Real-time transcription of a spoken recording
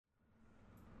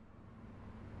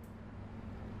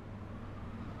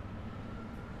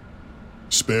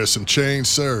spare some change,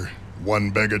 sir?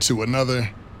 One beggar to another?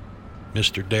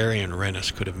 Mr. Darian Rennis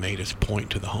could have made his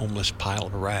point to the homeless pile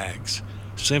of rags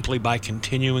simply by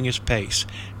continuing his pace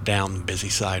down the busy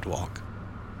sidewalk,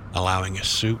 allowing his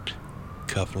suit,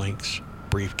 cufflinks,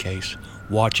 briefcase,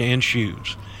 watch, and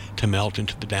shoes to melt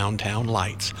into the downtown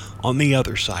lights on the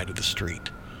other side of the street,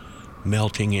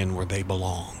 melting in where they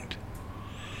belonged.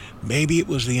 Maybe it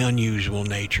was the unusual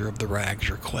nature of the rag's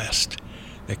request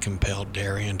that compelled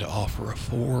Darian to offer a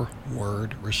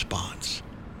 4-word response.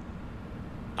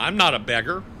 I'm not a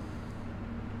beggar.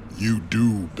 You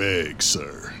do beg,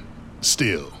 sir.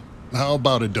 Still, how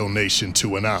about a donation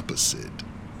to an opposite?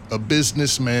 A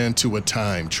businessman to a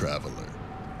time traveler.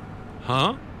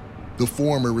 Huh? The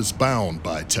former is bound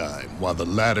by time, while the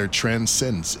latter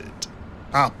transcends it.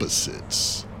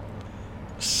 Opposites.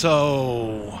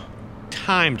 So,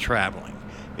 time traveling.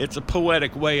 It's a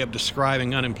poetic way of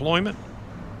describing unemployment?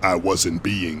 I wasn't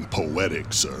being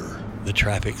poetic, sir. The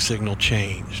traffic signal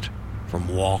changed from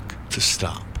walk to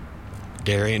stop.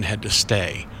 Darian had to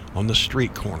stay on the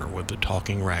street corner with the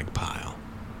talking rag pile.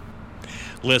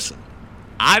 Listen,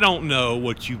 I don't know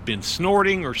what you've been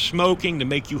snorting or smoking to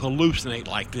make you hallucinate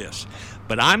like this,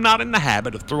 but I'm not in the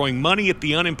habit of throwing money at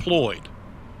the unemployed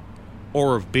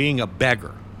or of being a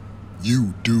beggar.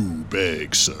 You do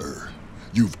beg, sir.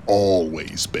 You've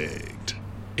always begged.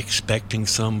 Expecting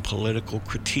some political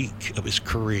critique of his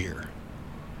career,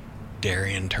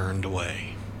 Darian turned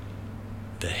away.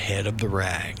 The head of the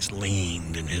rags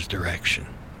leaned in his direction.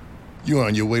 You're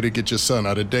on your way to get your son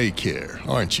out of daycare,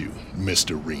 aren't you,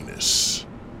 Mr. Renus?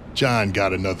 John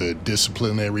got another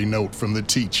disciplinary note from the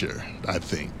teacher, I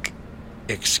think.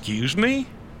 Excuse me?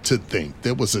 To think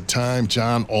there was a time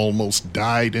John almost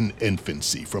died in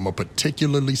infancy from a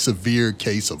particularly severe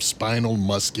case of spinal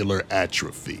muscular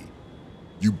atrophy.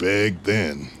 You begged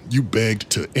then. You begged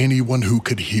to anyone who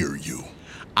could hear you.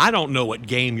 I don't know what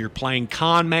game you're playing,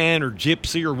 con man or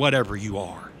gypsy or whatever you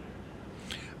are.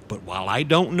 But while I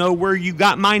don't know where you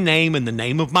got my name and the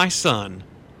name of my son,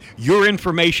 your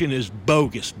information is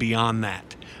bogus beyond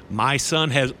that. My son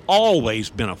has always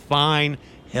been a fine,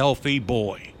 healthy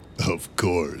boy. Of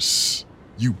course.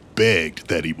 You begged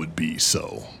that he would be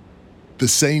so. The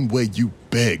same way you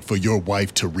begged for your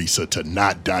wife Teresa to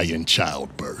not die in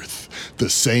childbirth.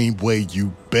 The same way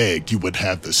you begged you would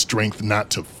have the strength not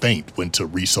to faint when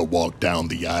Teresa walked down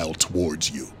the aisle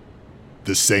towards you.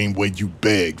 The same way you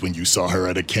begged when you saw her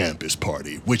at a campus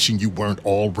party, wishing you weren't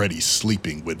already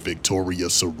sleeping with Victoria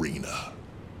Serena.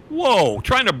 Whoa,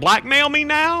 trying to blackmail me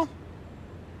now?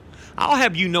 I'll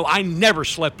have you know I never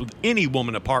slept with any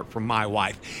woman apart from my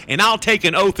wife, and I'll take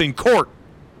an oath in court.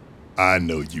 I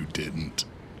know you didn't.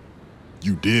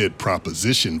 You did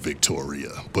proposition Victoria,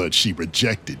 but she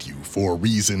rejected you for a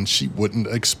reason she wouldn't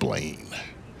explain.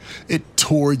 It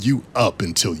tore you up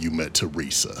until you met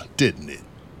Teresa, didn't it?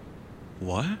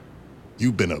 What?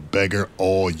 You've been a beggar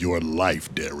all your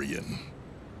life, Darian.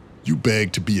 You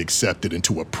begged to be accepted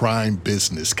into a prime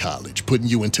business college, putting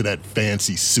you into that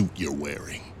fancy suit you're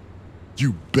wearing.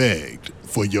 You begged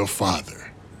for your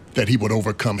father, that he would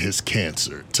overcome his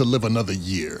cancer, to live another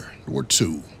year, or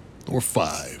 2, or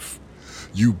 5.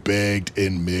 You begged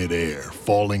in midair,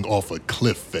 falling off a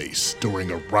cliff face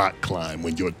during a rock climb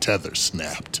when your tether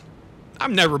snapped.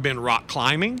 I've never been rock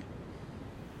climbing.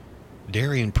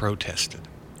 Darian protested,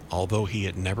 although he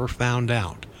had never found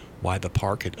out why the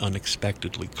park had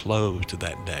unexpectedly closed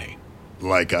that day.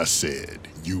 Like I said,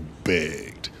 you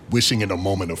begged, wishing in a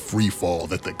moment of free fall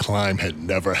that the climb had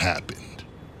never happened.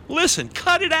 Listen,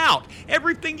 cut it out.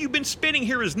 Everything you've been spinning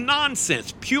here is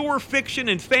nonsense, pure fiction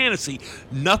and fantasy.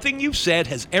 Nothing you've said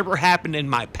has ever happened in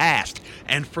my past.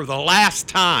 And for the last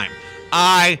time,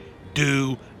 I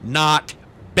do not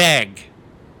beg.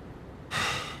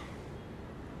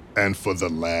 And for the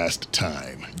last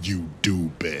time, you do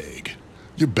beg.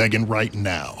 You're begging right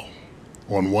now.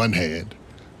 On one hand,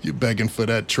 you're begging for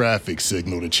that traffic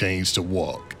signal to change to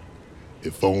walk.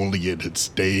 If only it had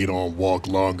stayed on walk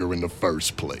longer in the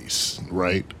first place,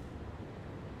 right?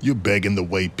 You're begging the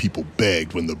way people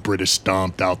begged when the British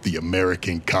stomped out the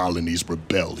American colonies'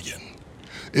 rebellion.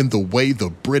 In the way the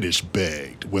British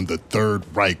begged when the Third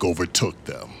Reich overtook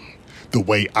them. The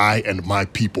way I and my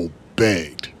people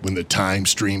begged when the Time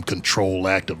Stream Control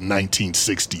Act of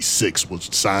 1966 was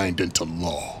signed into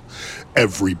law.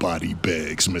 Everybody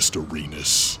begs, Mr.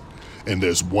 Renus. And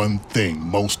there's one thing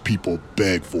most people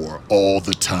beg for all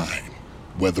the time,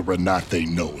 whether or not they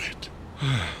know it.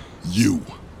 You,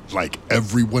 like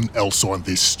everyone else on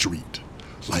this street,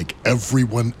 like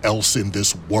everyone else in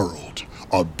this world,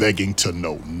 are begging to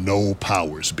know no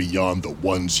powers beyond the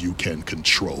ones you can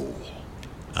control.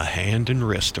 A hand and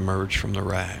wrist emerged from the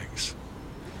rags.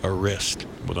 a wrist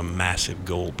with a massive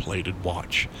gold-plated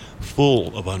watch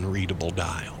full of unreadable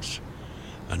dials.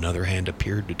 Another hand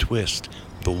appeared to twist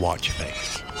the watch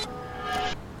face.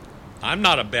 I'm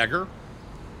not a beggar.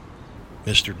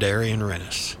 Mr. Darian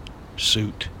Rennis,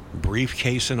 suit,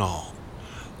 briefcase and all,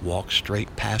 walked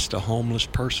straight past a homeless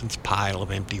person's pile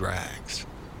of empty rags.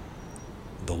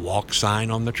 The walk sign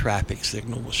on the traffic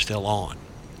signal was still on.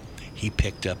 He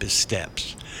picked up his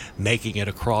steps, making it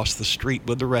across the street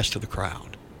with the rest of the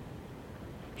crowd.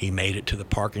 He made it to the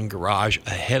parking garage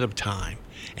ahead of time,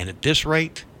 and at this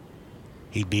rate,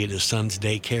 he'd be at his son's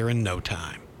daycare in no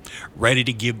time, ready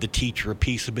to give the teacher a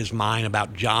piece of his mind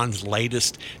about John's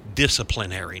latest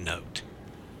disciplinary note.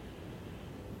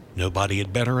 Nobody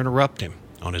had better interrupt him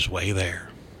on his way there.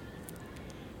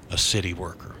 A city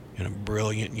worker in a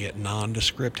brilliant yet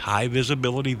nondescript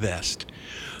high-visibility vest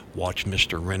watched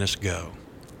Mr. Rennis go.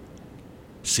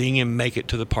 Seeing him make it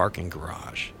to the parking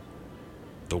garage,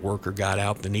 the worker got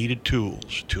out the needed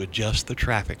tools to adjust the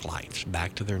traffic lights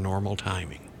back to their normal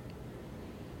timing.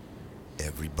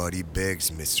 Everybody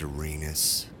begs, Mr.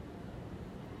 Rennis.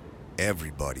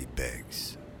 Everybody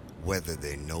begs, whether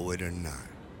they know it or not.